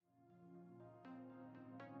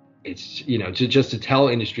it's, just to tell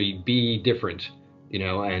industry, be different,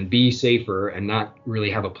 and be safer, and not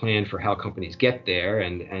really have a plan for how companies get there,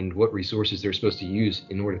 and what resources they're supposed to use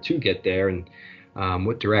in order to get there, and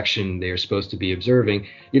what direction they're supposed to be observing.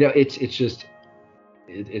 It's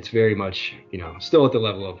very much, still at the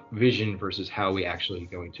level of vision versus how we actually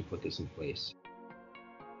going to put this in place.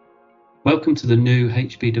 Welcome to the new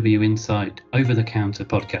HBW Insight Over-the-Counter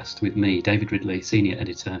podcast with me, David Ridley, Senior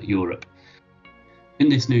Editor, Europe. In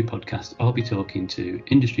this new podcast, I'll be talking to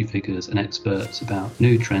industry figures and experts about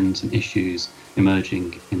new trends and issues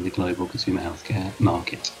emerging in the global consumer healthcare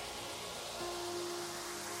market.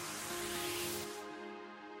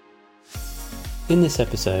 In this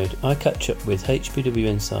episode, I catch up with HBW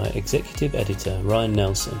Insight Executive Editor Ryan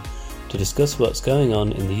Nelson to discuss what's going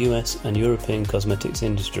on in the US and European cosmetics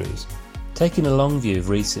industries. Taking a long view of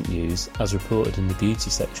recent news, as reported in the beauty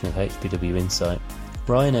section of HBW Insight,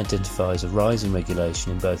 Ryan identifies a rise in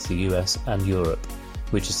regulation in both the US and Europe,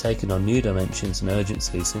 which has taken on new dimensions and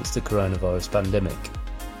urgency since the coronavirus pandemic.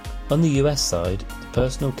 On the US side, the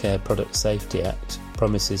Personal Care Product Safety Act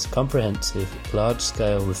promises comprehensive,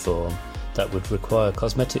 large-scale reform that would require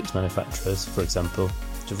cosmetics manufacturers, for example,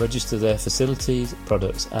 to register their facilities,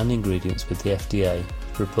 products and ingredients with the FDA,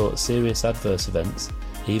 report serious adverse events,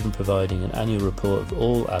 even providing an annual report of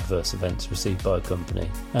all adverse events received by a company,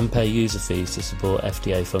 and pay user fees to support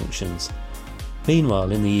FDA functions.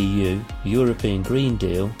 Meanwhile, in the EU, the European Green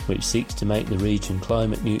Deal, which seeks to make the region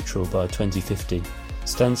climate neutral by 2050,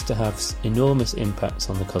 stands to have enormous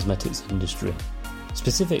impacts on the cosmetics industry.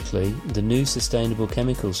 Specifically, the new Sustainable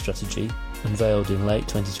Chemicals Strategy, unveiled in late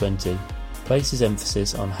 2020, places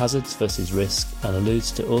emphasis on hazards versus risk and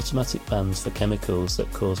alludes to automatic bans for chemicals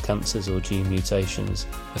that cause cancers or gene mutations,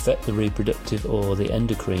 affect the reproductive or the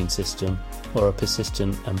endocrine system, or are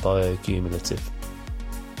persistent and bioaccumulative.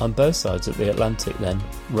 On both sides of the Atlantic then,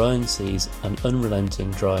 Ryan sees an unrelenting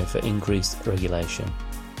drive for increased regulation,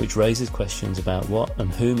 which raises questions about what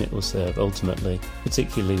and whom it will serve ultimately,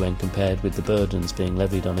 particularly when compared with the burdens being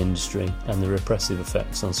levied on industry and the repressive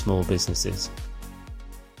effects on small businesses.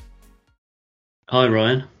 Hi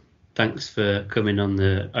Ryan, thanks for coming on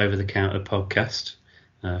the Over the Counter podcast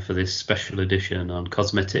for this special edition on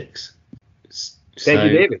cosmetics. Thank you,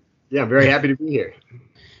 David. Yeah, I'm very happy to be here.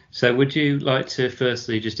 So would you like to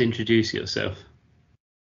firstly just introduce yourself?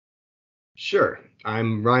 Sure.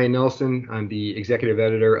 I'm Ryan Nelson. I'm the executive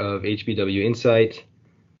editor of HBW Insight.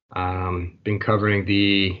 Been covering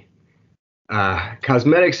the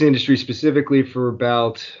cosmetics industry specifically for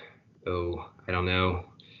about,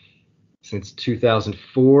 since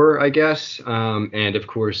 2004, I guess. And of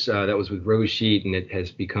course, that was with Rose Sheet, and it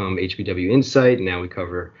has become HBW Insight. And now we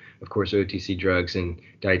cover, of course, OTC drugs and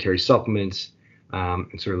dietary supplements,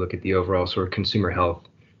 and sort of look at the overall sort of consumer health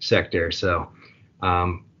sector. So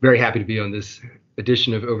very happy to be on this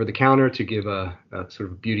edition of Over the Counter to give a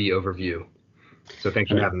sort of beauty overview. So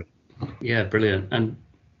thanks for having me. Yeah, brilliant. And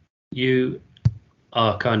you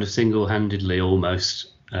are kind of single-handedly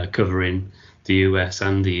almost covering the US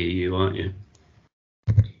and the EU, aren't you?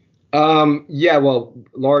 Yeah, well,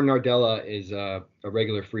 Laura Nardella is a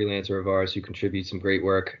regular freelancer of ours who contributes some great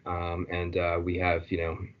work. And we have,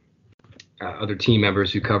 other team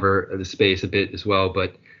members who cover the space a bit as well.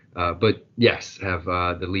 But yes, have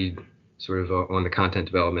the lead sort of on the content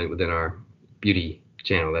development within our beauty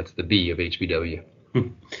channel. That's the B of HBW.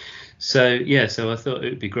 So I thought it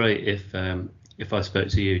would be great if I spoke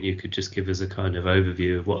to you and you could just give us a kind of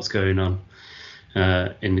overview of what's going on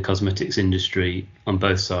in the cosmetics industry on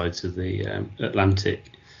both sides of the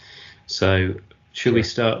Atlantic. So should we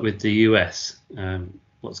start with the US?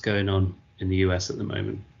 What's going on in the US at the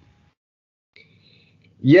moment?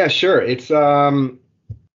 Yeah, sure. It's, to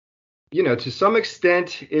some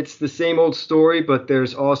extent, it's the same old story, but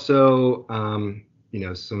there's also,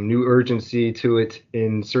 some new urgency to it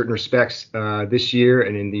in certain respects this year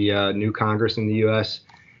and in the new Congress in the US.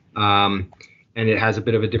 And it has a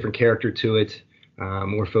bit of a different character to it.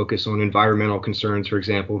 More focus on environmental concerns, for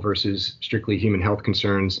example, versus strictly human health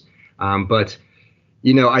concerns. But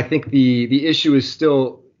I think the issue is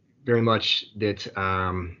still very much that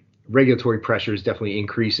regulatory pressure is definitely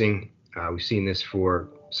increasing. We've seen this for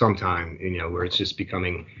some time, where it's just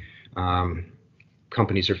becoming,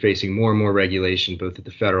 companies are facing more and more regulation, both at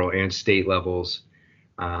the federal and state levels.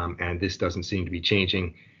 And this doesn't seem to be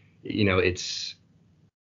changing. We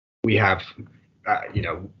have, we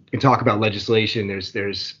can talk about legislation.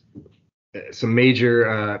 There's some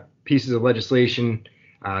major pieces of legislation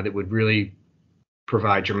that would really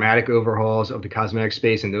provide dramatic overhauls of the cosmetic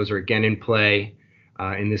space, and those are again in play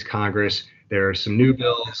in this Congress. There are some new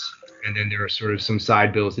bills And then there are sort of some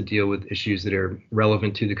side bills that deal with issues that are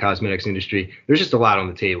relevant to the cosmetics industry. There's just a lot on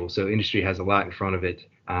the table. So industry has a lot in front of it,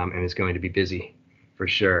 and it's going to be busy for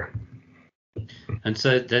sure. And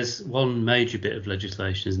so there's one major bit of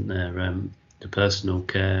legislation, isn't there? The Personal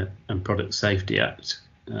Care and Product Safety Act.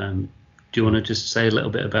 Do you want to just say a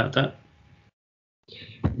little bit about that?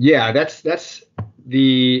 Yeah, that's Senator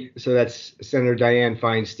Dianne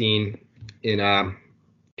Feinstein in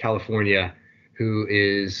California, who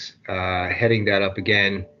is heading that up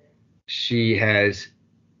again. She has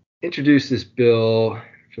introduced this bill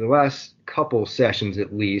for the last couple sessions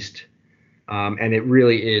at least, and it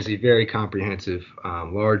really is a very comprehensive,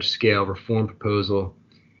 large-scale reform proposal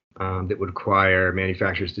that would require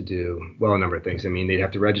manufacturers to do, well, a number of things. I mean, they'd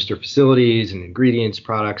have to register facilities and ingredients,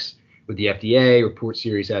 products with the FDA, report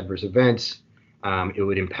serious adverse events. It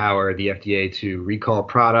would empower the FDA to recall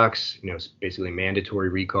products, basically mandatory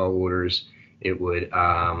recall orders. It would,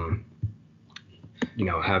 have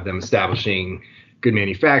them establishing good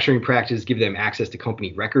manufacturing practice, give them access to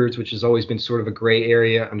company records, which has always been sort of a gray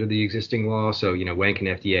area under the existing law. So, when can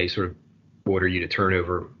FDA sort of order you to turn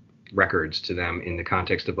over records to them in the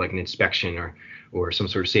context of like an inspection or some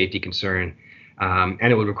sort of safety concern? And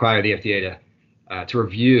it would require the FDA to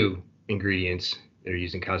review ingredients that are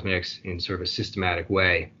used in cosmetics in sort of a systematic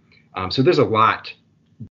way. So there's a lot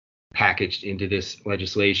packaged into this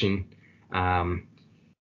legislation. And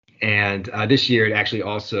this year it actually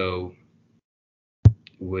also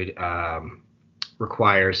would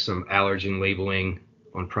require some allergen labeling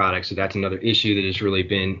on products. So that's another issue that has really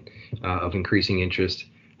been of increasing interest.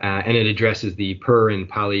 And it addresses the per and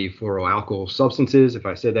polyfluoroalkyl substances, if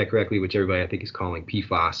I said that correctly, which everybody I think is calling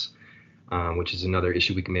PFAS, which is another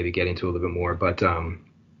issue we can maybe get into a little bit more. But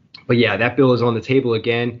yeah, that bill is on the table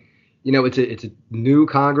again. It's a new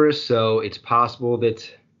Congress, so it's possible that,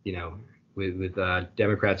 with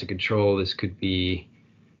Democrats in control, this could be,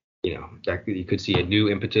 that you could see a new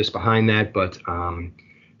impetus behind that. But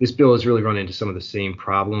this bill has really run into some of the same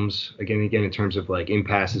problems again and again in terms of like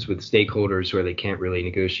impasses with stakeholders where they can't really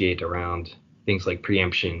negotiate around things like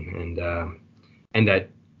preemption and that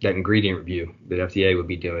ingredient review that FDA would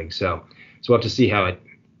be doing. So we'll have to see how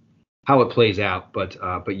it plays out. But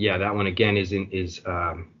yeah, that one again has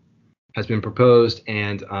been proposed,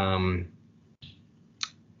 and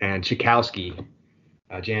Schakowsky,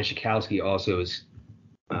 Jan Schakowsky also is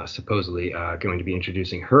supposedly going to be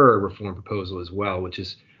introducing her reform proposal as well, which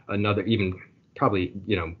is another even probably,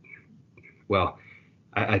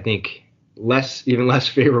 I think even less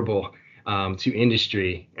favorable to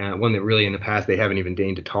industry, one that really in the past they haven't even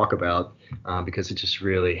deigned to talk about because it just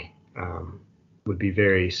really would be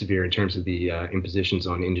very severe in terms of the impositions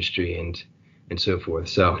on industry and so forth.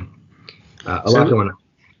 So a lot going on.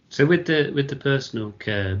 So with the personal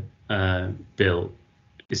care bill,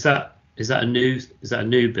 is that a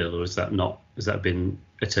new bill, or has that been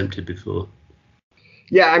attempted before?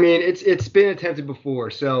 Yeah, I mean it's been attempted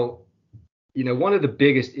before. So one of the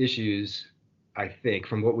biggest issues, I think,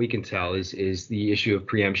 from what we can tell, is the issue of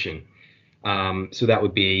preemption. So that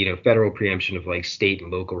would be, federal preemption of like state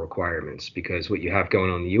and local requirements, because what you have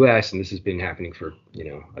going on in the U.S., and this has been happening for,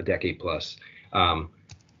 a decade plus,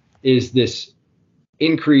 is this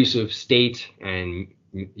increase of state and,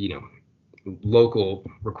 local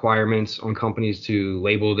requirements on companies to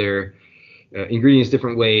label their ingredients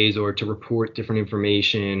different ways, or to report different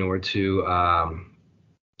information, or to,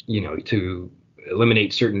 to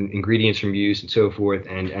eliminate certain ingredients from use and so forth.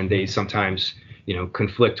 And they sometimes,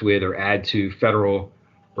 conflict with or add to federal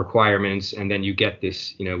requirements. And then you get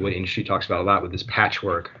this, what industry talks about a lot, with this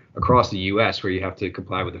patchwork across the U.S. where you have to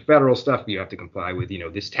comply with the federal stuff, but you have to comply with,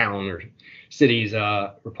 this town or city's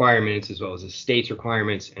requirements as well as the state's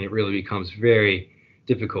requirements. And it really becomes very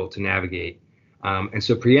difficult to navigate. And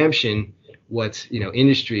so preemption,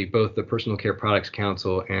 industry, both the Personal Care Products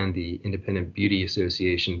Council and the Independent Beauty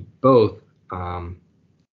Association, both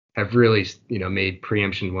have really, made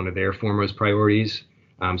preemption one of their foremost priorities.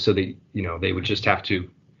 So that, they would just have to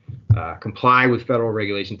comply with federal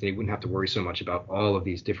regulations. They wouldn't have to worry so much about all of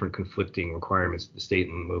these different conflicting requirements at the state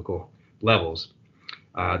and local levels.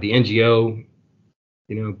 The NGOs,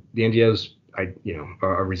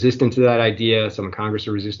 are resistant to that idea. Some in Congress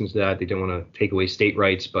are resistant to that. They don't want to take away state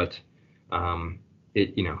rights, but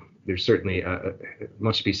there's certainly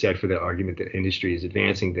much to be said for the argument that industry is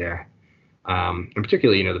advancing there. And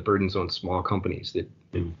particularly, the burdens on small companies that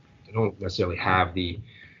don't necessarily have the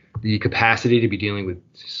capacity to be dealing with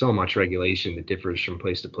so much regulation that differs from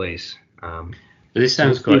place to place. This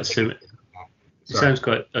sounds quite similar. I was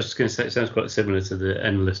just going to say, it sounds quite similar to the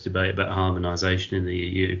endless debate about harmonisation in the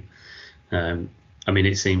EU. I mean,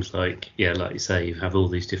 it seems like, yeah, like you say, you have all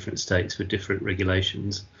these different states with different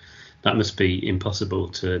regulations. That must be impossible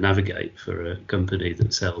to navigate for a company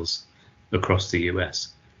that sells across the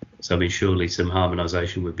US. So, I mean, surely some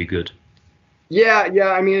harmonization would be good. Yeah.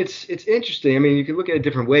 I mean, it's interesting. I mean, you can look at it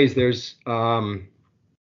different ways. There's something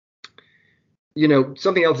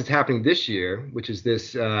else that's happening this year, which is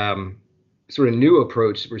this sort of new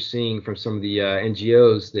approach we're seeing from some of the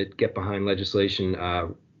NGOs that get behind legislation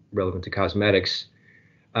relevant to cosmetics.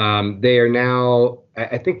 They are now,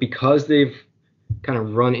 I think, because they've kind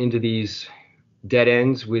of run into these dead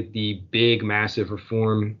ends with the big, massive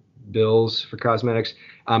reform bills for cosmetics.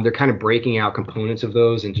 They're kind of breaking out components of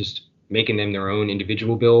those and just making them their own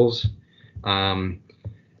individual bills. And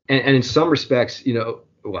in some respects,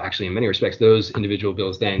 well, actually, in many respects, those individual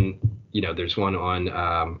bills then, there's one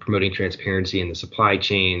on promoting transparency in the supply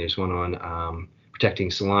chain. There's one on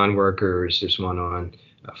protecting salon workers. There's one on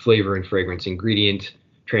flavor and fragrance ingredient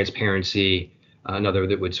transparency. Another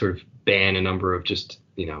that would sort of ban a number of just,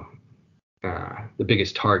 the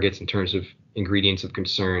biggest targets in terms of ingredients of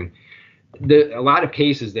concern. A lot of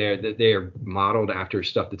cases there that they are modeled after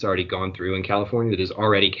stuff that's already gone through in California, that is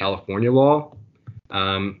already California law.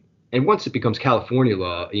 And once it becomes California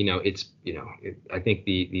law, I think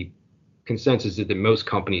the consensus is that most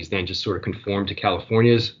companies then just sort of conform to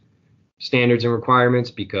California's standards and requirements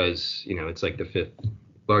because, it's like the fifth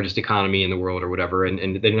largest economy in the world or whatever. And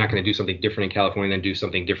they're not going to do something different in California and then do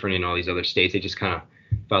something different in all these other states. They just kind of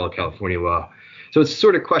follow California law. So it's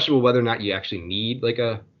sort of questionable whether or not you actually need like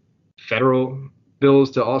a federal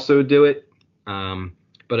bills to also do it.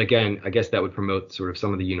 But again, I guess that would promote sort of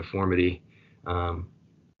some of the uniformity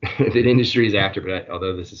that industry is after, but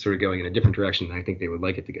although this is sort of going in a different direction than I think they would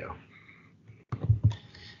like it to go.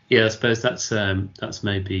 Yeah, I suppose that's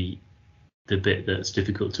maybe the bit that's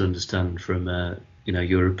difficult to understand from a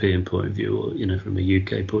European point of view, or from a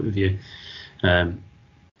UK point of view,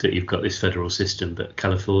 that you've got this federal system, but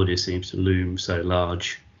California seems to loom so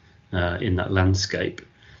large in that landscape.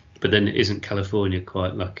 But then isn't California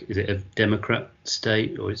quite like, is it a Democrat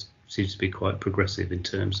state, or it seems to be quite progressive in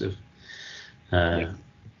terms of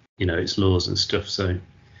its laws and stuff? So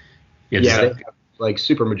they have like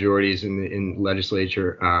super majorities in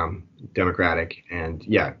legislature, Democratic, and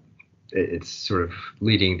it's sort of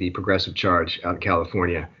leading the progressive charge out of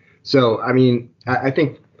California. So I mean, I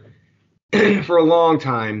think for a long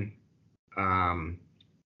time, the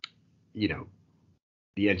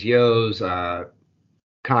NGOs,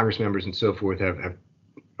 Congress members, and so forth have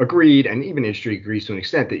agreed, and even industry agrees to an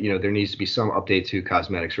extent, that there needs to be some update to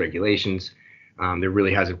cosmetics regulations. There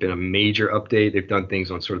really hasn't been a major update. They've done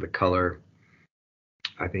things on sort of the color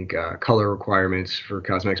requirements for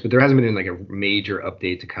cosmetics, but there hasn't been like a major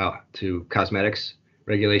update to cosmetics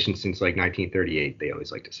regulations since like 1938. They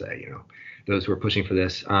always like to say, those who are pushing for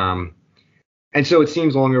this. And so it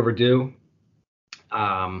seems long overdue.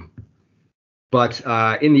 But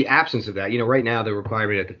in the absence of that, right now the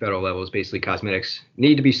requirement at the federal level is basically cosmetics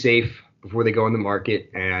need to be safe before they go on the market,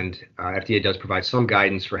 and FDA does provide some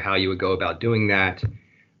guidance for how you would go about doing that,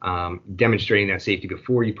 demonstrating that safety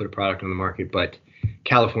before you put a product on the market. But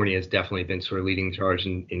California has definitely been sort of leading the charge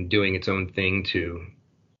in doing its own thing to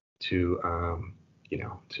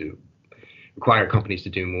require companies to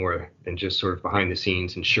do more than just sort of behind the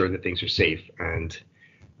scenes ensure that things are safe. And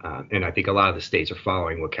I think a lot of the states are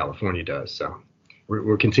following what California does. So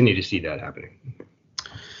we're continuing to see that happening.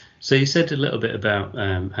 So you said a little bit about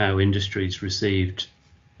how industries received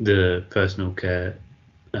the personal care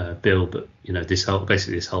bill, but this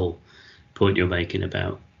whole point you're making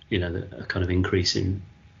about a kind of increase in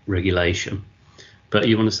regulation. But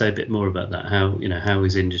you want to say a bit more about that? How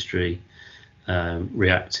is industry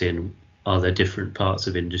reacting? Are there different parts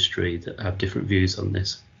of industry that have different views on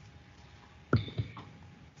this?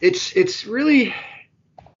 It's really,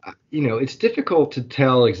 it's difficult to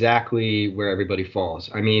tell exactly where everybody falls.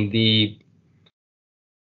 I mean,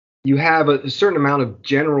 you have a certain amount of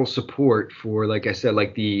general support for, like I said,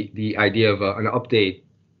 like the idea of an update,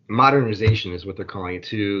 modernization is what they're calling it,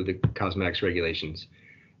 to the cosmetics regulations.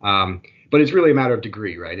 But it's really a matter of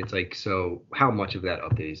degree, right? It's like, so how much of that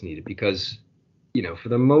update is needed? Because, for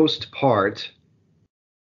the most part,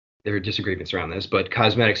 there are disagreements around this, but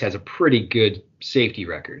cosmetics has a pretty good safety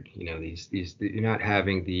record. These you're not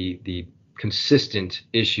having the consistent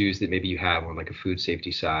issues that maybe you have on like a food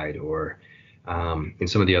safety side or in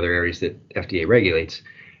some of the other areas that FDA regulates.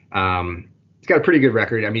 It's got a pretty good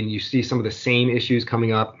record. I mean, you see some of the same issues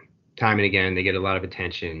coming up time and again. They get a lot of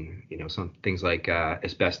attention. Some things like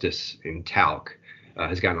asbestos in talc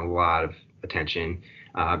has gotten a lot of attention,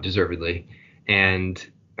 deservedly. And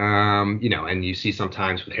And you see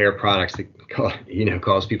sometimes with hair products that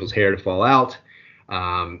cause people's hair to fall out.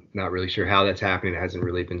 Not really sure how that's happening. It hasn't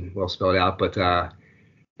really been well spelled out, but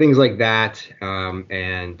things like that,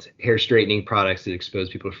 and hair straightening products that expose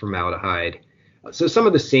people to formaldehyde. So some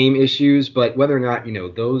of the same issues, but whether or not,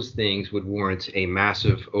 those things would warrant a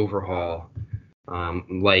massive overhaul,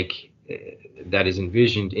 that is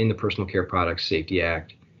envisioned in the Personal Care Products Safety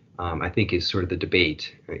Act, I think is sort of the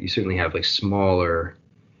debate. You certainly have like small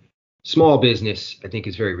business, I think,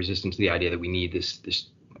 is very resistant to the idea that we need this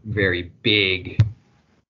very big,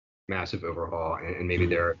 massive overhaul, and maybe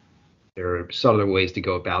there are subtler ways to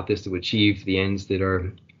go about this to achieve the ends that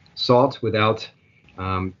are sought without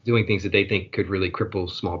doing things that they think could really cripple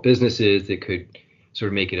small businesses, that could sort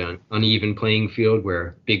of make it an uneven playing field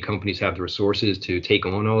where big companies have the resources to take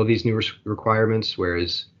on all of these new requirements,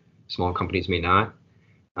 whereas small companies may not.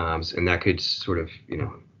 And that could sort of,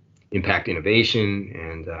 impact innovation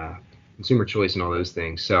and consumer choice and all those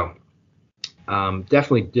things. So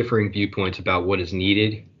definitely differing viewpoints about what is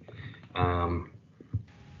needed. That's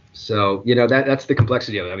the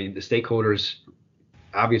complexity of it. I mean, the stakeholders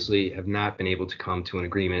obviously have not been able to come to an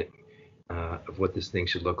agreement of what this thing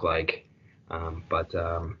should look like. But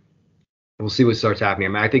we'll see what starts happening. I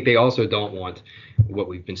mean, I think they also don't want what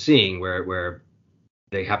we've been seeing where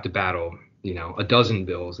they have to battle, a dozen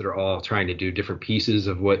bills that are all trying to do different pieces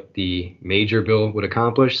of what the major bill would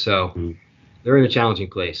accomplish. So they're in a challenging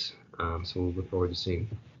place. So we'll look forward to seeing,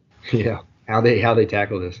 how they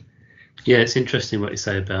tackle this. Yeah, it's interesting what you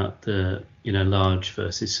say about the, large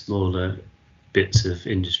versus smaller bits of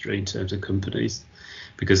industry in terms of companies,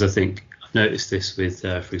 because I think I've noticed this with,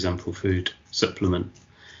 for example, food supplement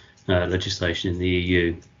legislation in the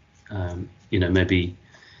EU. Maybe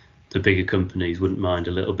the bigger companies wouldn't mind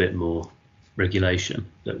a little bit more regulation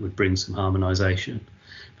that would bring some harmonisation,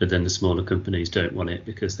 but then the smaller companies don't want it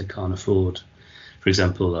because they can't afford, for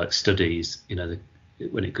example, like studies,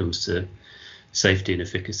 when it comes to safety and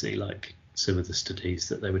efficacy, like some of the studies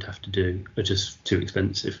that they would have to do are just too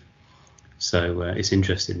expensive. So it's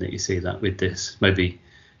interesting that you see that with this, maybe,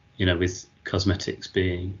 with cosmetics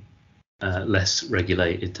being less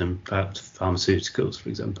regulated than perhaps pharmaceuticals, for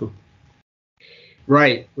example.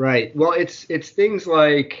 Right. Well, it's things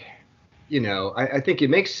like, I think it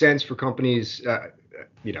makes sense for companies, I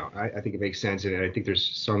think it makes sense. And I think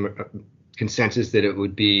there's some consensus that it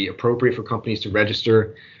would be appropriate for companies to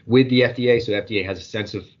register with the FDA. So FDA has a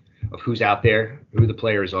sense of who's out there, who the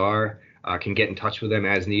players are, can get in touch with them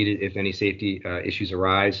as needed if any safety issues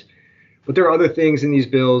arise. But there are other things in these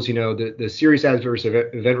bills, the serious adverse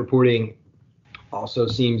event reporting also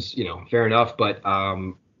seems, fair enough, but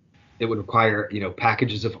it would require,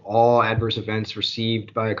 packages of all adverse events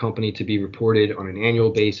received by a company to be reported on an annual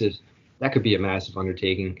basis. That could be a massive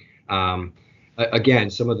undertaking. Again,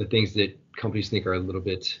 some of the things that companies think are a little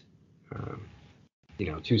bit,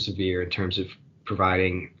 too severe in terms of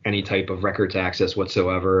providing any type of records access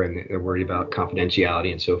whatsoever, and they're worried about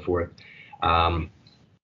confidentiality and so forth.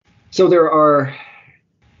 So there are,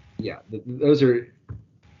 those are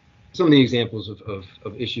some of the examples of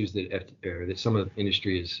issues that some of the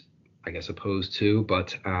industry is, I guess, opposed to.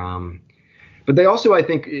 But they also, I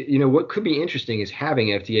think, what could be interesting is having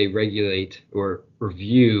FDA regulate or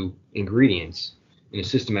review ingredients in a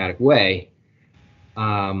systematic way.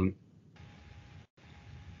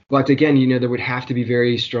 But again, there would have to be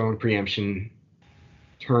very strong preemption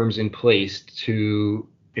terms in place to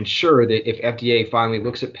ensure that if FDA finally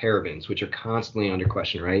looks at parabens, which are constantly under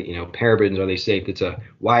question, right? Parabens, are they safe? It's a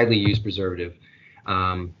widely used preservative.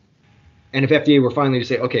 And if FDA were finally to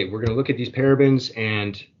say, okay, we're going to look at these parabens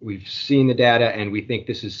and we've seen the data and we think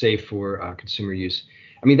this is safe for consumer use.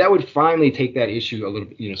 I mean, that would finally take that issue a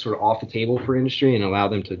little, sort of off the table for industry and allow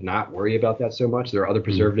them to not worry about that so much. There are other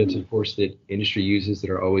preservatives, of course, that industry uses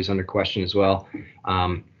that are always under question as well.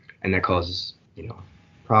 And that causes,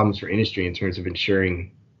 problems for industry in terms of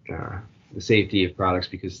ensuring the safety of products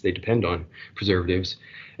because they depend on preservatives.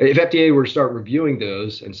 If FDA were to start reviewing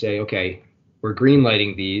those and say, okay, we're green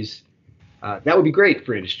lighting these, that would be great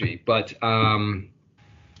for industry. But,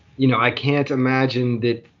 I can't imagine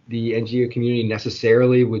that the NGO community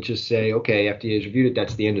necessarily would just say, okay, FDA has reviewed it,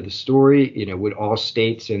 that's the end of the story. Would all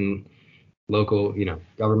states and local,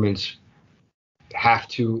 governments have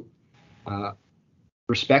to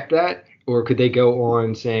respect that? Or could they go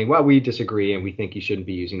on saying, well, we disagree and we think you shouldn't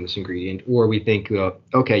be using this ingredient, or we think,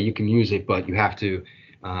 okay, you can use it, but you have to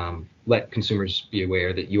let consumers be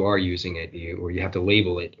aware that you are using it, or you have to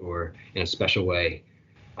label it or in a special way.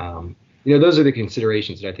 Those are the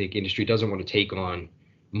considerations that I think industry doesn't want to take on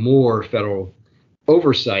more federal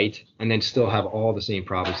oversight and then still have all the same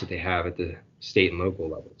problems that they have at the state and local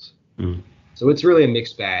levels. Mm. So it's really a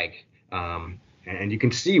mixed bag, and you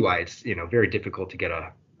can see why it's very difficult to get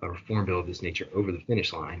a reform bill of this nature over the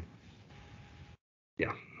finish line.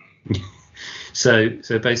 Yeah. So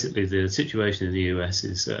basically, the situation in the US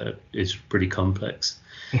is pretty complex.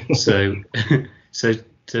 So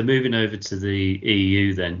so moving over to the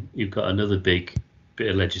EU, then you've got another big bit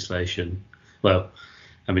of legislation. Well,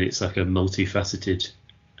 I mean, it's like a multifaceted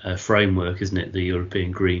framework, isn't it? The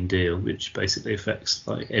European Green Deal, which basically affects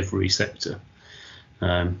like every sector.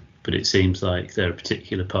 But it seems like there are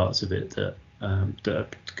particular parts of it that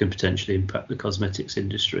can potentially impact the cosmetics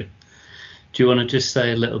industry. Do you want to just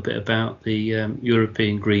say a little bit about the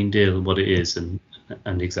European Green Deal and what it is, and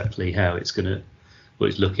exactly how what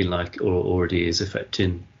it's looking like or already is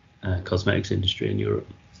affecting cosmetics industry in Europe?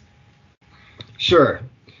 Sure.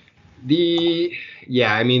 The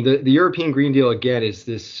European Green Deal, again, is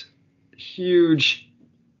this huge,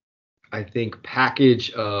 I think,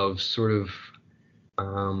 package of sort of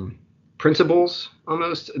principles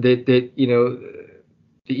almost that the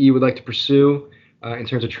EU would like to pursue in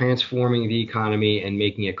terms of transforming the economy and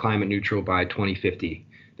making it climate neutral by 2050,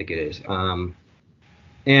 I think it is.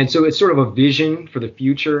 And so it's sort of a vision for the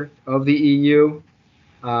future of the EU.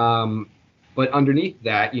 But underneath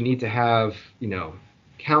that, you need to have,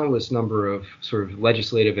 countless number of sort of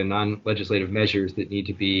legislative and non-legislative measures that need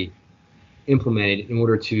to be implemented in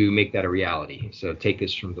order to make that a reality. So take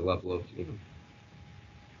this from the level of,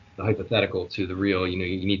 the hypothetical to the real. You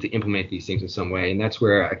need to implement these things in some way. And that's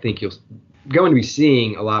where I think you're going to be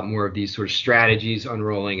seeing a lot more of these sort of strategies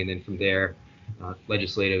unrolling, and then from there,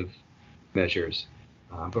 legislative measures.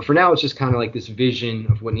 But for now, it's just kind of like this vision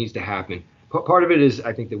of what needs to happen. Part of it is,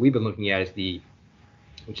 I think, that we've been looking at is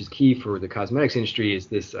which is key for the cosmetics industry, is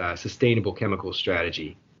this sustainable chemical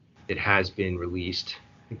strategy that has been released.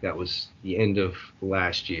 I think that was the end of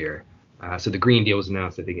last year. So the Green Deal was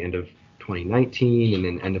announced at the end of 2019, and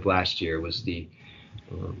then end of last year was the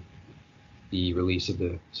release of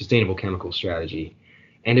the sustainable chemical strategy.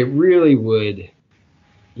 And it really would,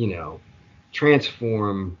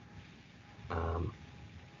 transform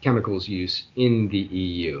chemicals use in the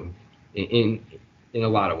EU in a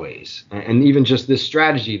lot of ways. And even just this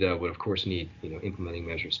strategy, though, would of course need implementing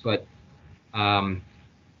measures. But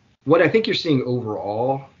what I think you're seeing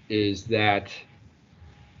overall is that,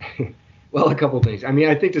 well, a couple of things. I mean,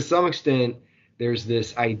 I think to some extent there's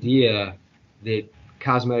this idea that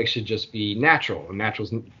cosmetics should just be natural. And natural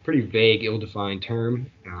is a pretty vague, ill-defined term,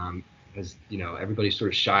 as everybody's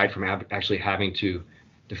sort of shied from actually having to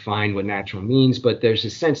define what natural means. But there's a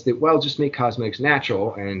sense that, well, just make cosmetics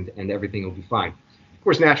natural and everything will be fine. Of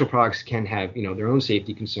course, natural products can have their own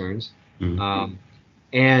safety concerns,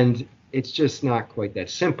 and it's just not quite that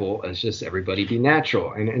simple as just everybody be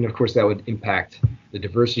natural. And of course, that would impact the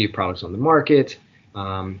diversity of products on the market.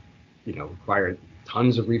 Require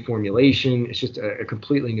tons of reformulation. It's just a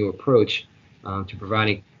completely new approach to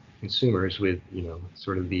providing consumers with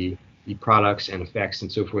sort of the products and effects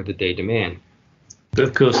and so forth that they demand. But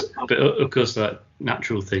of course, like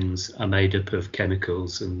natural things are made up of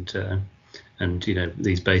chemicals and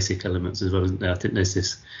these basic elements as well, isn't there? I think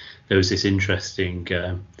there was this interesting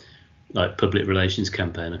like public relations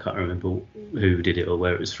campaign. I can't remember who did it or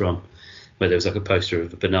where it was from, where there was like a poster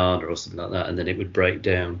of a banana or something like that, and then it would break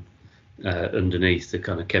down underneath the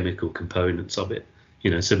kind of chemical components of it.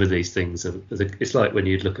 Some of these things it's like when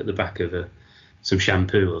you'd look at the back of some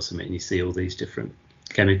shampoo or something and you see all these different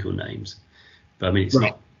chemical names. But I mean,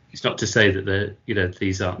 it's not to say that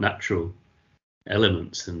these aren't natural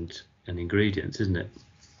elements and ingredients, isn't it?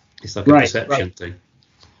 It's like a perception thing.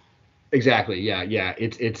 Exactly. Yeah.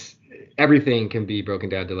 It's everything can be broken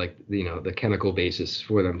down to like the chemical basis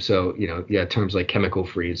for them. So terms like chemical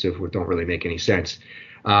free and so forth don't really make any sense.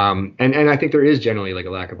 And I think there is generally like a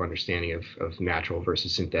lack of understanding of natural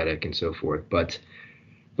versus synthetic and so forth. But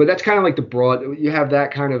that's kind of like the broad. You have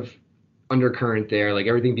that kind of undercurrent there, like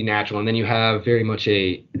everything be natural, and then you have very much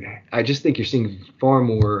I just think you're seeing far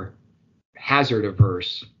more hazard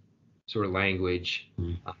averse sort of language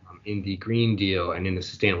in the Green Deal and in the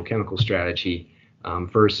sustainable chemical strategy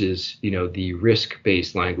versus the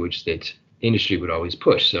risk-based language that industry would always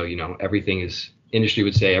push. So industry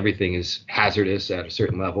would say everything is hazardous at a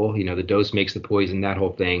certain level. The dose makes the poison, that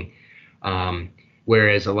whole thing.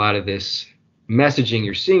 Whereas a lot of this messaging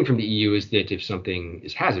you're seeing from the EU is that if something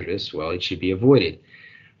is hazardous, well, it should be avoided.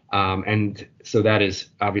 And so that is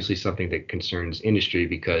obviously something that concerns industry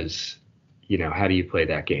because, how do you play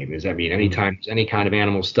that game? Does that mean anytime there's any kind of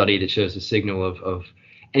animal study that shows a signal of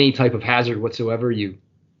any type of hazard whatsoever, you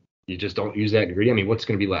just don't use that ingredient? I mean, what's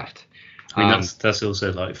going to be left? I mean, that's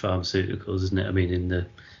also like pharmaceuticals, isn't it? I mean, in the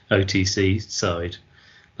OTC side,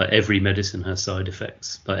 like every medicine has side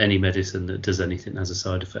effects. Like any medicine that does anything has a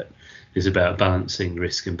side effect. It's about balancing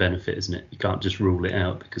risk and benefit, isn't it? You can't just rule it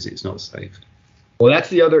out because it's not safe. Well, that's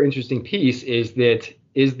the other interesting piece, is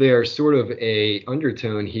there sort of a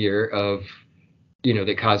undertone here of,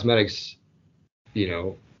 that cosmetics,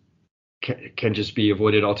 can just be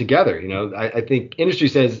avoided altogether. I think industry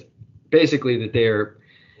says basically that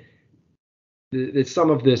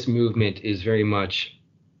some of this movement is very much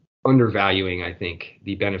undervaluing, I think,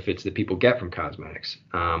 the benefits that people get from cosmetics.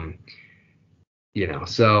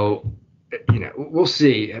 So, we'll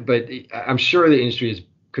see. But I'm sure the industry is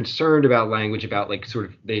concerned about language about, like, sort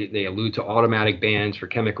of they allude to automatic bans for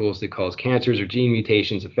chemicals that cause cancers or gene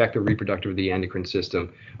mutations affect the reproductive of the endocrine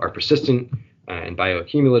system, are persistent and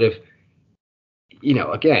bioaccumulative.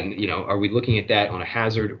 Again, are we looking at that on a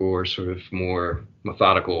hazard or sort of more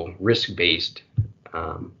methodical, risk-based,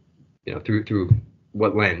 through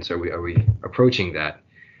what lens are we approaching that?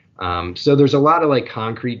 So there's a lot of, like,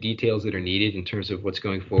 concrete details that are needed in terms of what's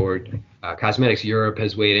going forward. Cosmetics Europe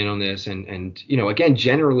has weighed in on this and again,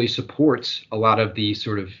 generally supports a lot of the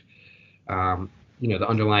sort of, the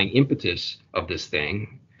underlying impetus of this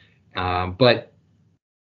thing. But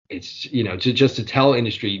it's, just to tell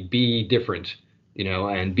industry, be different,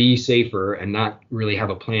 and be safer, and not really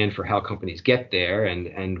have a plan for how companies get there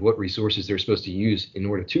and what resources they're supposed to use in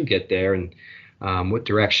order to get there, and what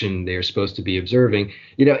direction they're supposed to be observing.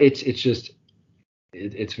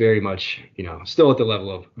 It's very much, still at the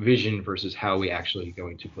level of vision versus how we actually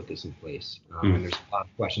going to put this in place. And there's a lot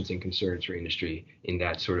of questions and concerns for industry in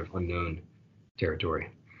that sort of unknown territory.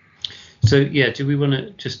 So, yeah, do we want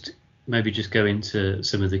to just go into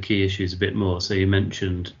some of the key issues a bit more? So you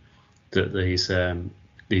mentioned that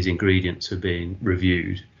these ingredients are being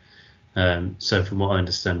reviewed. So from what I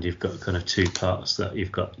understand, you've got kind of two parts. That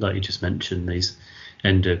you've got, like you just mentioned, these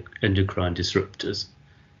endocrine disruptors,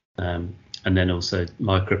 and then also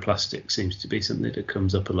microplastic seems to be something that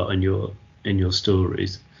comes up a lot in your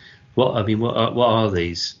stories. What are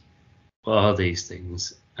these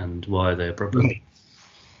things, and why are they a problem?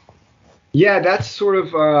 Yeah, that's sort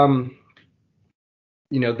of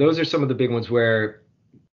those are some of the big ones where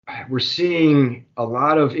we're seeing a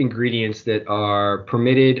lot of ingredients that are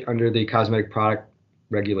permitted under the cosmetic product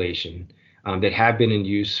regulation, that have been in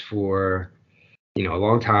use for, a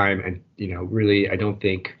long time, and, really, I don't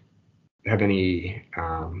think have any,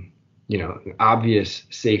 obvious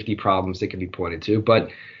safety problems that can be pointed to,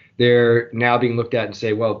 but they're now being looked at and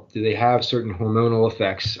say, well, do they have certain hormonal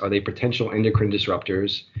effects? Are they potential endocrine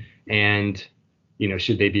disruptors? And,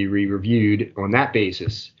 should they be re-reviewed on that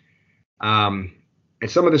basis? And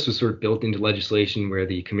some of this was sort of built into legislation where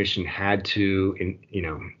the commission had to,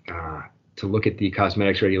 to look at the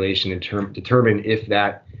cosmetics regulation and determine if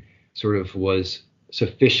that sort of was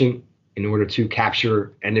sufficient in order to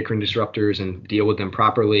capture endocrine disruptors and deal with them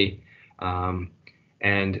properly. And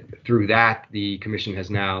through that, the commission has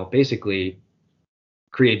now basically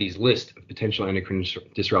created these lists of potential endocrine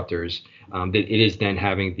disruptors that it is then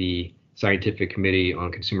having the Scientific Committee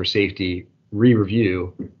on Consumer Safety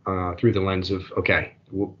re-review through the lens of, okay,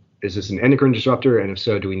 is this an endocrine disruptor? And if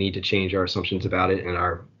so, do we need to change our assumptions about it and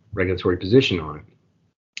our regulatory position on it?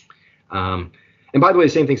 And by the way,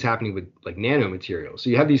 the same thing's happening with, like, nanomaterials. So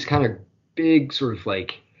you have these kind of big sort of,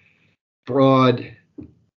 like, broad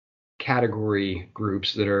category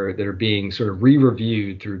groups that are being sort of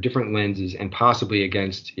re-reviewed through different lenses and possibly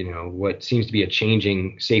against, what seems to be a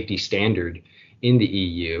changing safety standard in the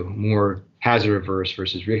EU, more hazard averse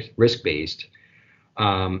versus risk-based.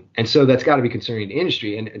 And so that's got to be concerning to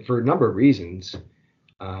industry, and for a number of reasons.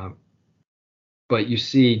 But you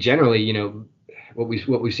see generally, what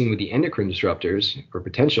we've seen with the endocrine disruptors, or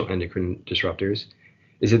potential endocrine disruptors,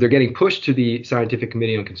 is that they're getting pushed to the Scientific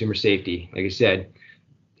Committee on Consumer Safety. Like I said,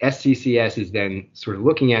 SCCS is then sort of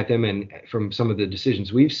looking at them, and from some of the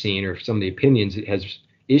decisions we've seen or some of the opinions it has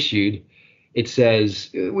issued, it says,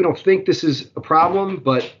 we don't think this is a problem,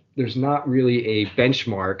 but there's not really a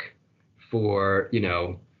benchmark for,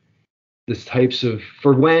 this types of,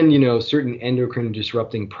 for when, certain endocrine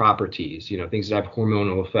disrupting properties, things that have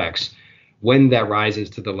hormonal effects, when that rises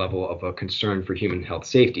to the level of a concern for human health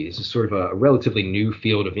safety. This is sort of a relatively new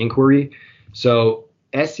field of inquiry. So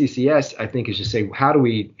SCCS, I think, is just saying, how are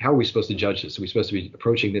we supposed to judge this? Are we supposed to be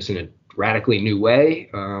approaching this in a radically new way?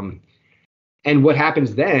 And what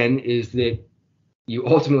happens then is that you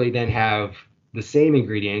ultimately then have the same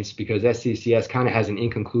ingredients, because SCCS kind of has an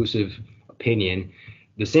inconclusive opinion.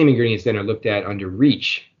 The same ingredients then are looked at under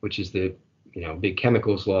REACH, which is the big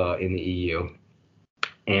chemicals law in the EU.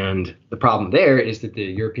 And the problem there is that the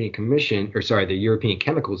European Commission, or sorry, the European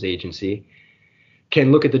Chemicals Agency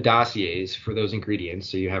can look at the dossiers for those ingredients.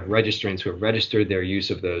 So you have registrants who have registered their use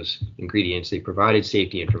of those ingredients. They provided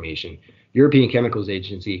safety information. European Chemicals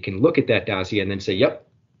Agency can look at that dossier and then say, yep,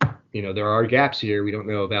 there are gaps here. We don't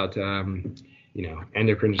know about,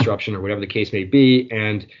 endocrine disruption or whatever the case may be.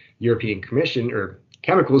 And European Commission or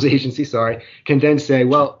Chemicals Agency, can then say,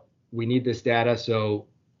 well, we need this data. So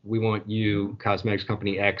we want you, cosmetics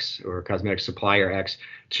company X or cosmetics supplier X,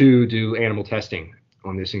 to do animal testing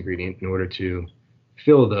on this ingredient in order to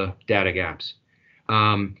fill the data gaps.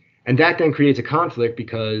 And that then creates a conflict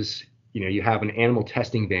because, you have an animal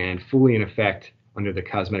testing ban fully in effect under the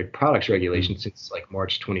cosmetic products regulation since like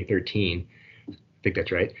March 2013. I think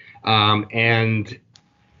that's right. And,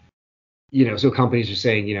 so companies are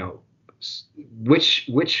saying,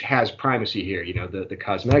 which has primacy here, the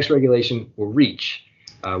cosmetics regulation or REACH?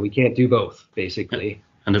 We can't do both, basically.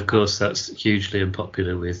 And of course, that's hugely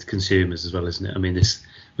unpopular with consumers as well, isn't it? I mean, this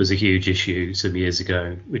was a huge issue some years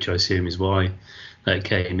ago, which I assume is why that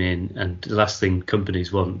came in. And the last thing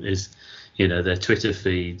companies want is, their Twitter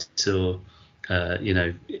feeds or,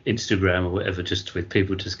 Instagram or whatever, just with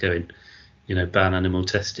people just going, ban animal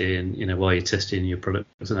testing, why are you testing your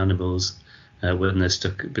products on animals when they're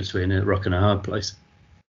stuck between a rock and a hard place.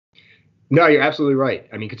 No, you're absolutely right.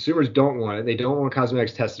 I mean, consumers don't want it. They don't want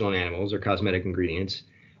cosmetics tested on animals or cosmetic ingredients.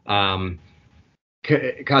 Cosmetics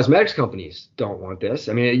companies don't want this.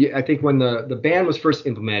 I mean, I think when the ban was first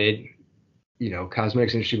implemented,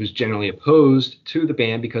 cosmetics industry was generally opposed to the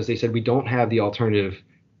ban because they said we don't have the alternative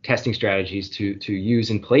testing strategies to use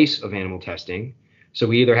in place of animal testing. So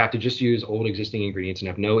we either have to just use old existing ingredients and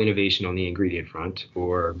have no innovation on the ingredient front,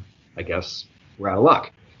 or I guess we're out of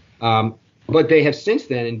luck. But they have since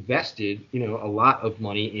then invested, a lot of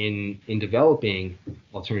money in developing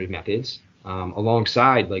alternative methods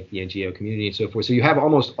alongside like the NGO community and so forth. So you have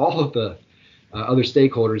almost all of the other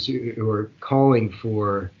stakeholders who are calling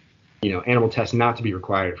for, animal tests not to be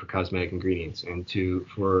required for cosmetic ingredients and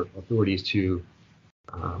for authorities to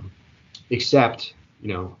accept,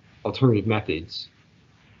 alternative methods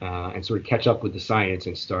and sort of catch up with the science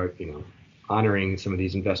and start, honoring some of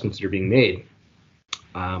these investments that are being made.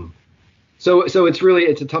 So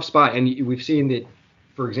it's a tough spot, and we've seen that,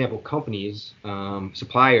 for example, companies,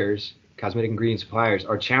 suppliers, cosmetic ingredient suppliers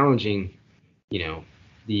are challenging, the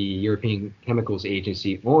European Chemicals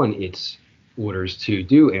Agency on its orders to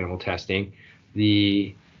do animal testing.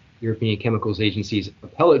 The European Chemicals Agency's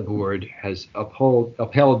appellate board has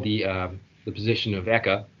upheld the position of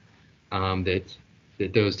ECHA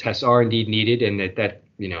that those tests are indeed needed, and that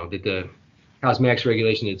the cosmetics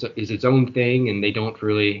regulation is its own thing, and there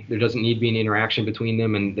doesn't need to be an interaction between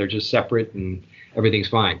them, and they're just separate, and everything's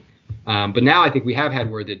fine. But now I think we have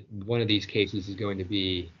had word that one of these cases is going to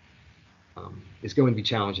be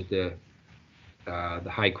challenged at the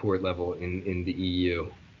high court level in the EU.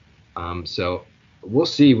 So we'll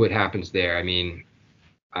see what happens there. I mean,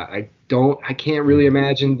 I can't really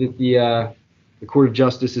imagine that the Court of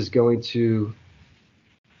Justice is going to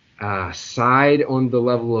side on the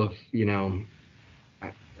level of,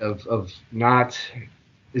 of not,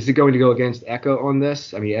 is it going to go against ECHA on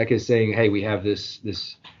this? I mean, ECHA is saying, hey, we have this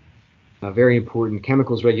very important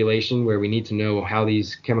chemicals regulation where we need to know how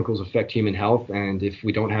these chemicals affect human health. And if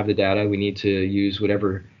we don't have the data, we need to use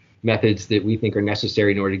whatever methods that we think are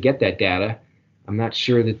necessary in order to get that data. I'm not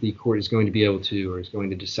sure that the court is going to be able to, or is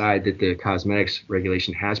going to decide that the cosmetics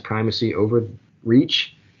regulation has primacy over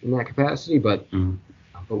REACH in that capacity, but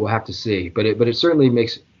we'll have to see. But it certainly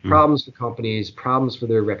makes problems for companies, problems for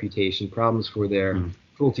their reputation, problems for their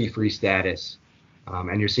cruelty-free status,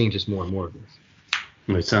 and you're seeing just more and more of this.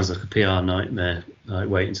 Well, it sounds like a PR nightmare, like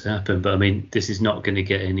waiting to happen. But I mean, this is not going to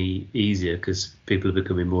get any easier because people are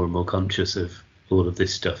becoming more and more conscious of all of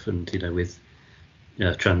this stuff, and with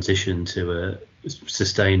transition to a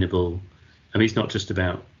sustainable. I mean, it's not just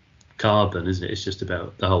about carbon, isn't it? It's just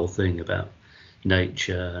about the whole thing, about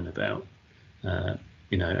nature and about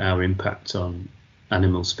our impact on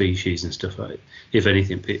animal species and stuff like that. If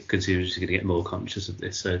anything, consumers are going to get more conscious of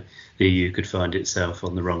this. So the EU could find itself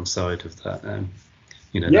on the wrong side of that.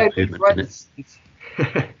 That movement,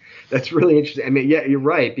 right. That's really interesting. I mean, yeah, you're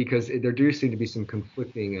right, because there do seem to be some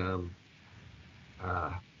conflicting,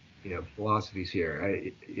 philosophies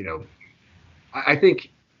here. I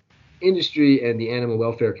think industry and the animal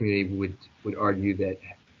welfare community would argue that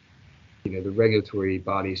the regulatory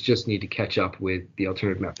bodies just need to catch up with the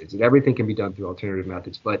alternative methods, and everything can be done through alternative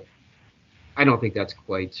methods. But I don't think that's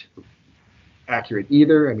quite accurate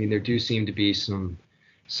either. I mean, there do seem to be some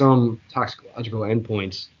toxicological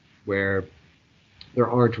endpoints where there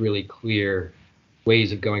aren't really clear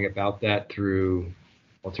ways of going about that through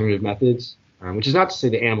alternative methods, which is not to say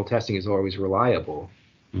that animal testing is always reliable.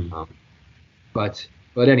 Um, but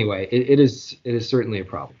anyway, it is certainly a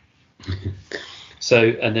problem.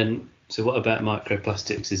 So what about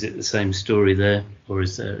microplastics? Is it the same story there, or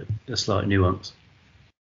is there a slight nuance?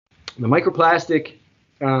 The microplastic,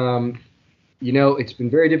 it's been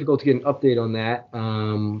very difficult to get an update on that,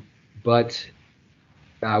 but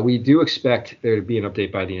we do expect there to be an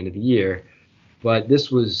update by the end of the year. But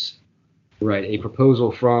this was a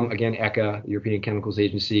proposal from, again, ECHA, the European Chemicals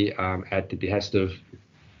Agency, at the behest of the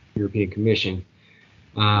European Commission.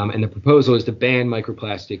 And the proposal is to ban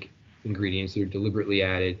microplastic ingredients that are deliberately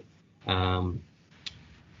added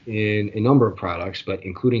in a number of products, but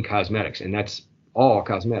including cosmetics, and that's all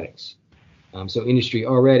cosmetics. So industry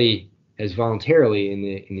already has voluntarily in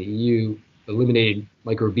the EU eliminated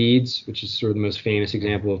microbeads, which is sort of the most famous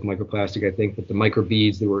example of microplastic, I think, but the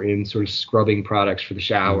microbeads that were in sort of scrubbing products for the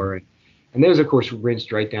shower. And those, of course,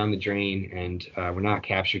 rinsed right down the drain and were not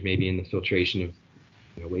captured maybe in the filtration of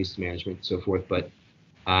waste management and so forth. But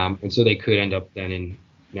and so they could end up then in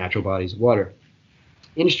natural bodies of water.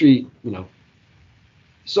 Industry,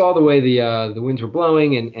 saw the way the winds were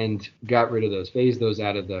blowing and got rid of those, phased those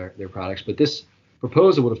out of their products. But this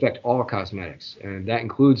proposal would affect all cosmetics, and that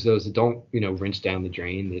includes those that don't, rinse down the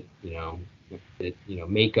drain, that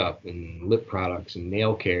makeup and lip products and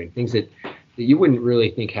nail care and things that you wouldn't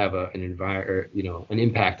really think have an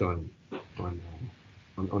impact on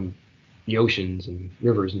the oceans and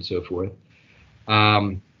rivers and so forth.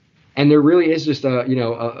 And there really is just a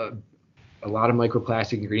lot of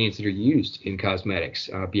microplastic ingredients that are used in cosmetics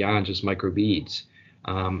beyond just microbeads.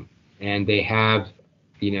 And they have,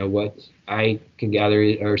 what I can gather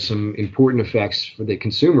are some important effects for the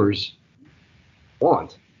consumers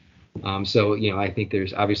want. So, I think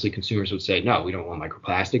there's obviously consumers would say, no, we don't want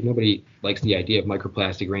microplastic. Nobody likes the idea of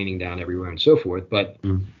microplastic raining down everywhere and so forth. But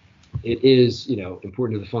it is,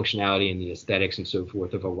 important to the functionality and the aesthetics and so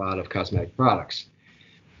forth of a lot of cosmetic products.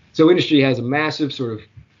 So industry has a massive sort of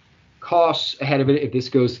costs ahead of it if this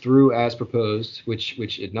goes through as proposed, which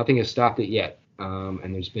nothing has stopped it yet.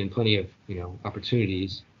 And there's been plenty of,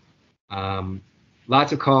 opportunities.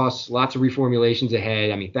 Lots of costs, lots of reformulations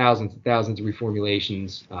ahead. I mean, thousands and thousands of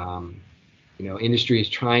reformulations. Industry is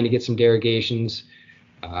trying to get some derogations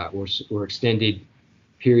or extended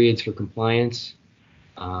periods for compliance.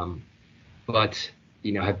 But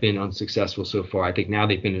have been unsuccessful so far. I think now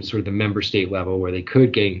they've been at sort of the member state level where they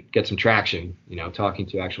could get some traction, talking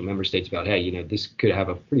to actual member states about, hey, this could have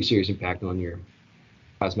a pretty serious impact on your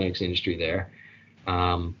cosmetics industry there.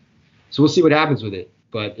 So we'll see what happens with it.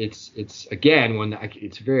 But it's again,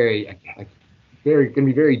 it's very going to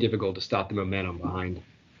be very difficult to stop the momentum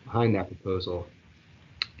behind that proposal.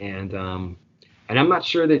 And I'm not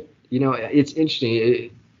sure that, it's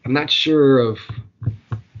interesting. I'm not sure of,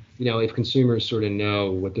 if consumers sort of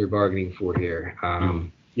know what they're bargaining for here,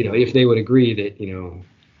 if they would agree that,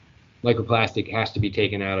 microplastic has to be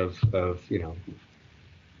taken out of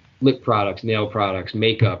lip products, nail products,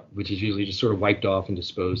 makeup, which is usually just sort of wiped off and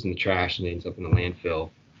disposed in the trash and ends up in the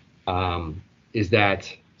landfill. Is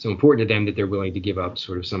that so important to them that they're willing to give up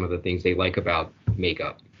sort of some of the things they like about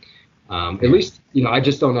makeup? At least, I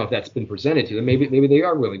just don't know if that's been presented to them. Maybe they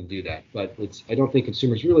are willing to do that, but I don't think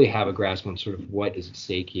consumers really have a grasp on sort of what is at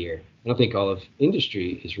stake here. I don't think all of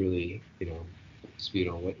industry is really, dispute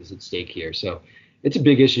on what is at stake here. So it's a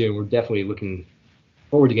big issue, and we're definitely looking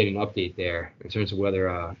forward to getting an update there in terms of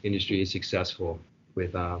whether industry is successful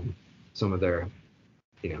with some of their,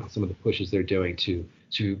 some of the pushes they're doing to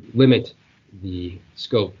limit the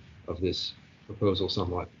scope of this proposal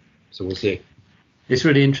somewhat. So we'll see. It's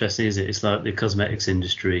really interesting, isn't it? It's like the cosmetics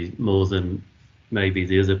industry more than maybe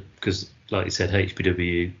the other, because like you said,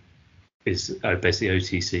 HPW is basically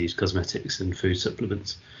OTCs, cosmetics and food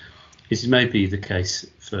supplements. This is maybe the case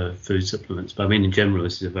for food supplements, but I mean in general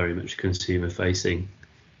this is a very much consumer facing.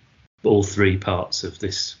 All three parts of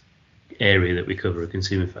this area that we cover are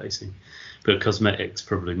consumer facing, but cosmetics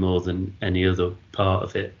probably more than any other part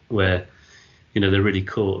of it, where they're really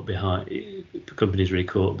caught behind, companies really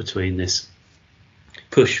caught between this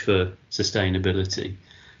push for sustainability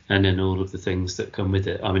and then all of the things that come with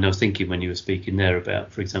it. I mean, I was thinking when you were speaking there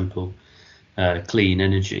about, for example, clean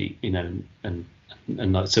energy, and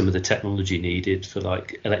like some of the technology needed for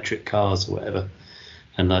like electric cars or whatever,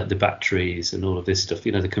 and like the batteries and all of this stuff.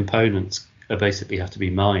 The components are basically have to be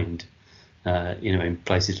mined, in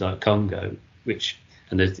places like Congo,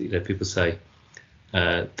 and there's, people say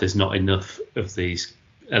there's not enough of these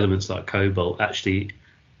elements like cobalt actually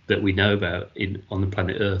that we know about on the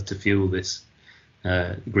planet Earth to fuel this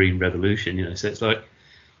green revolution. So it's like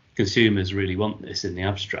consumers really want this in the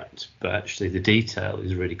abstract, but actually the detail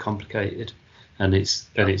is really complicated, and it's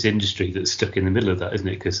industry that's stuck in the middle of that, isn't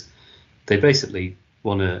it? Because they basically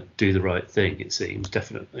want to do the right thing, it seems,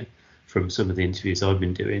 definitely, from some of the interviews I've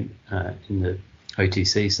been doing in the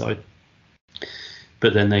OTC side.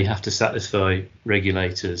 But then they have to satisfy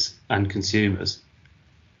regulators and consumers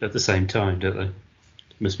at the same time, don't they?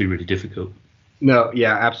 It must be really difficult. No,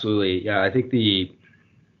 yeah, absolutely. Yeah, I think the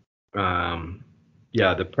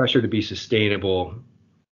pressure to be sustainable.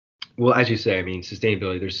 Well, as you say, I mean,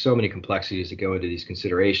 sustainability. There's so many complexities that go into these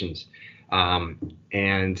considerations, and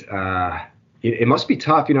it must be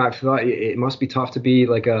tough. You know, I thought it must be tough to be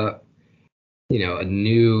like a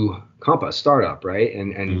new company, a startup, right?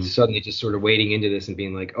 And suddenly just sort of wading into this and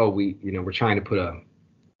being like, oh, we're trying to put an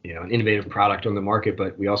innovative product on the market,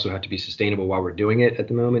 but we also have to be sustainable while we're doing it at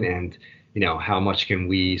the moment. And, how much can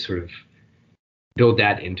we sort of build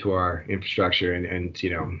that into our infrastructure, and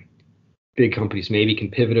big companies maybe can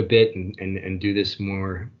pivot a bit and do this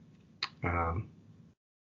more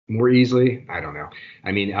easily. I don't know.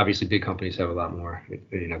 I mean, obviously big companies have a lot more,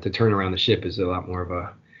 to turn around the ship is a lot more of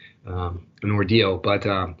an ordeal, but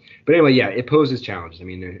anyway, yeah, it poses challenges. I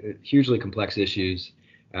mean, they're hugely complex issues.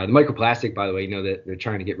 The microplastic, by the way, that they're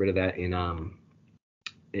trying to get rid of that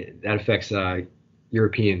that affects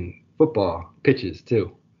European football pitches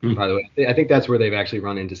too. By the way, I think that's where they've actually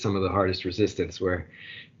run into some of the hardest resistance, where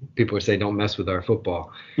people are saying don't mess with our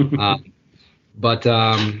football. But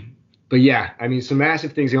yeah, I mean, some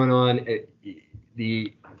massive things going on.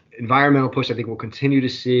 The environmental push, I think we'll continue to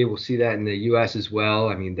see. We'll see that in the U.S. as well.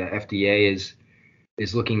 I mean, the FDA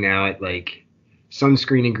is looking now at like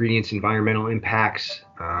sunscreen ingredients, environmental impacts,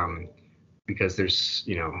 because there's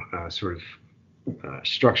sort of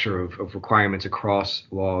structure of requirements across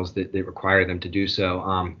laws that require them to do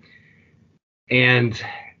so. And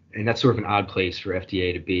that's sort of an odd place for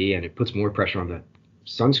FDA to be, and it puts more pressure on the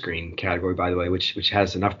sunscreen category, by the way, which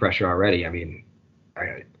has enough pressure already. I mean,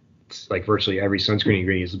 it's like virtually every sunscreen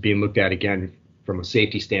ingredient is being looked at again from a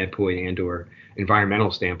safety standpoint and or environmental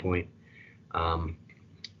standpoint.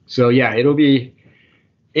 So yeah, it'll be,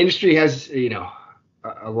 industry has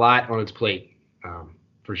a lot on its plate,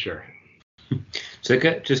 for sure. So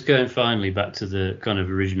just going finally back to the kind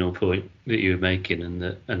of original point that you were making and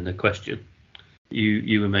the question,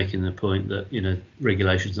 you were making the point that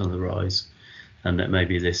regulations on the rise, and that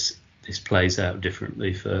maybe this plays out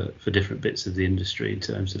differently for different bits of the industry in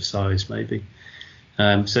terms of size, maybe.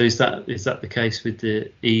 So is that the case with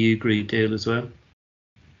the EU Green Deal as well?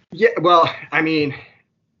 Yeah, well, I mean,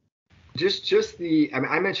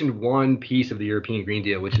 I mentioned one piece of the European Green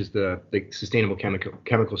Deal, which is the sustainable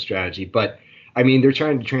chemical strategy. But I mean, they're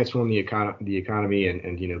trying to transform the economy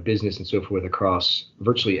and business and so forth across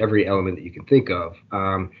virtually every element that you can think of.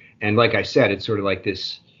 And like I said, it's sort of like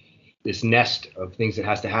this nest of things that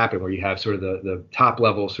has to happen, where you have sort of the top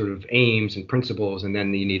level sort of aims and principles, and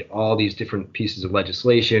then you need all these different pieces of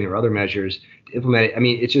legislation or other measures to implement it. I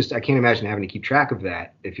mean, it's just, I can't imagine having to keep track of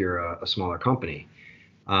that if you're a smaller company.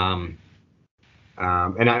 And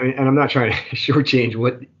I'm not trying to shortchange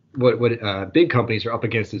what big companies are up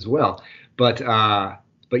against as well, but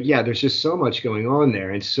yeah, there's just so much going on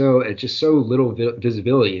there, and so it's just so little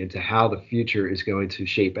visibility into how the future is going to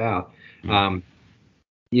shape out.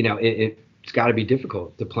 It's got to be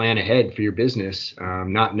difficult to plan ahead for your business,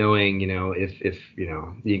 not knowing if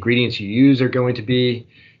the ingredients you use are going to be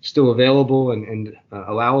still available and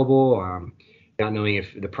allowable, not knowing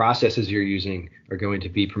if the processes you're using are going to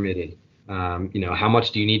be permitted. How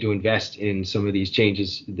much do you need to invest in some of these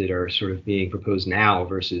changes that are sort of being proposed now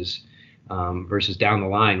versus down the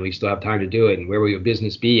line when you still have time to do it, and where will your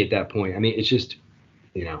business be at that point? I mean, it's just,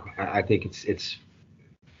 I think it's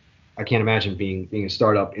I can't imagine being a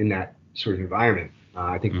startup in that sort of environment.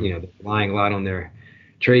 I think they're relying a lot on their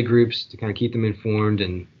trade groups to kind of keep them informed,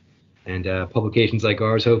 and publications like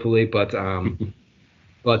ours, hopefully. But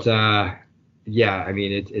yeah, I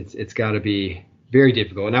mean, it's got to be very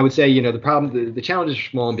difficult. And I would say, the challenges for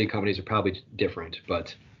small and big companies are probably different,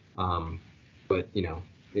 but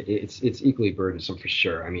it's equally burdensome for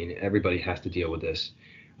sure. I mean, everybody has to deal with this.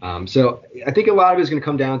 So I think a lot of it is going to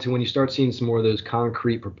come down to when you start seeing some more of those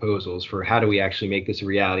concrete proposals for how do we actually make this a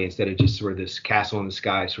reality, instead of just sort of this castle in the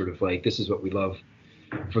sky, sort of like, this is what we love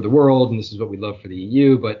for the world and this is what we love for the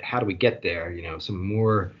EU, but how do we get there? Some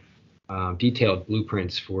more detailed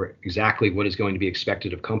blueprints for exactly what is going to be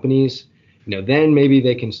expected of companies. Then maybe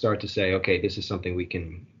they can start to say, okay, this is something we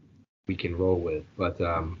can roll with, but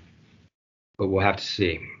we'll have to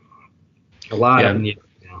see. A lot of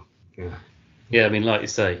Yeah, I mean, like you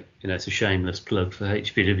say, it's a shameless plug for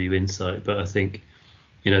HBW Insight, but I think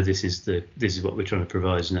this is what we're trying to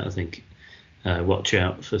provide. And I think watch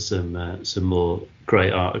out for some more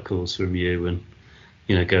great articles from you, and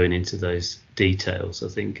going into those details. I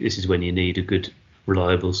think this is when you need a good,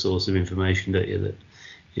 reliable source of information, don't you? That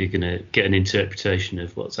you're going to get an interpretation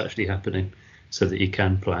of what's actually happening, so that you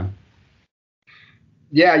can plan.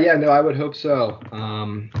 Yeah, no, I would hope so.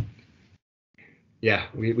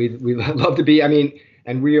 We love to be. I mean,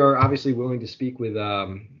 and we are obviously willing to speak with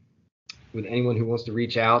anyone who wants to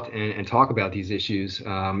reach out and talk about these issues.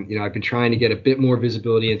 I've been trying to get a bit more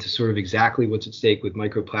visibility into sort of exactly what's at stake with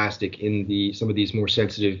microplastic in some of these more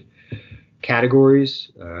sensitive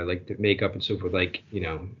categories, like the makeup and so forth. Like,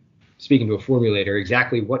 speaking to a formulator,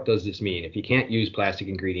 exactly what does this mean? If you can't use plastic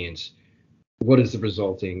ingredients, what is the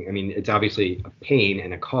resulting? I mean, it's obviously a pain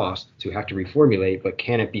and a cost to have to reformulate, but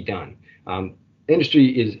can it be done?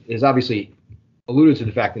 Industry is obviously alluded to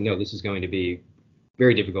the fact that no, this is going to be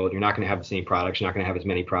very difficult. You're not going to have the same products. You're not going to have as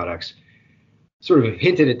many products. Sort of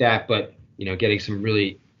hinted at that, but getting some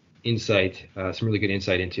really good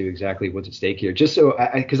insight into exactly what's at stake here. Just so,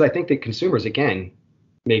 because I think that consumers, again,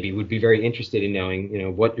 maybe would be very interested in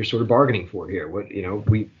knowing, what you're sort of bargaining for here. What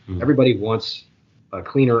everybody wants a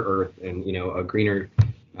cleaner earth and a greener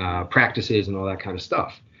practices and all that kind of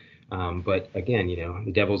stuff. But again,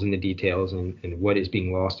 the devil's in the details and what is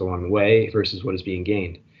being lost along the way versus what is being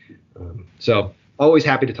gained. So always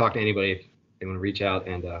happy to talk to anybody if they want to reach out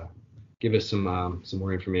and give us some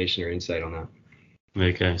more information or insight on that.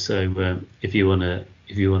 Okay, so if you want to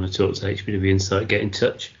talk to HBW Insight, get in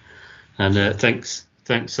touch. And thanks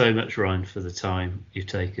so much, Ryan, for the time you've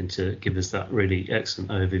taken to give us that really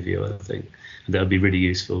excellent overview. I think that would be really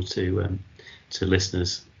useful to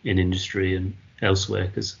listeners in industry and elsewhere,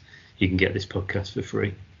 because you can get this podcast for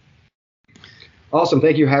free. Awesome.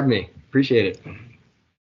 Thank you for having me. Appreciate it.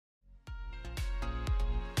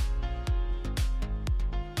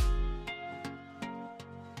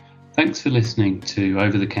 Thanks for listening to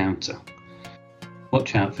Over the Counter.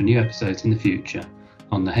 Watch out for new episodes in the future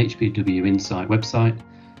on the HBW Insight website,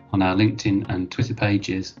 on our LinkedIn and Twitter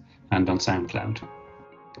pages, and on SoundCloud.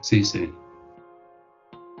 See you soon.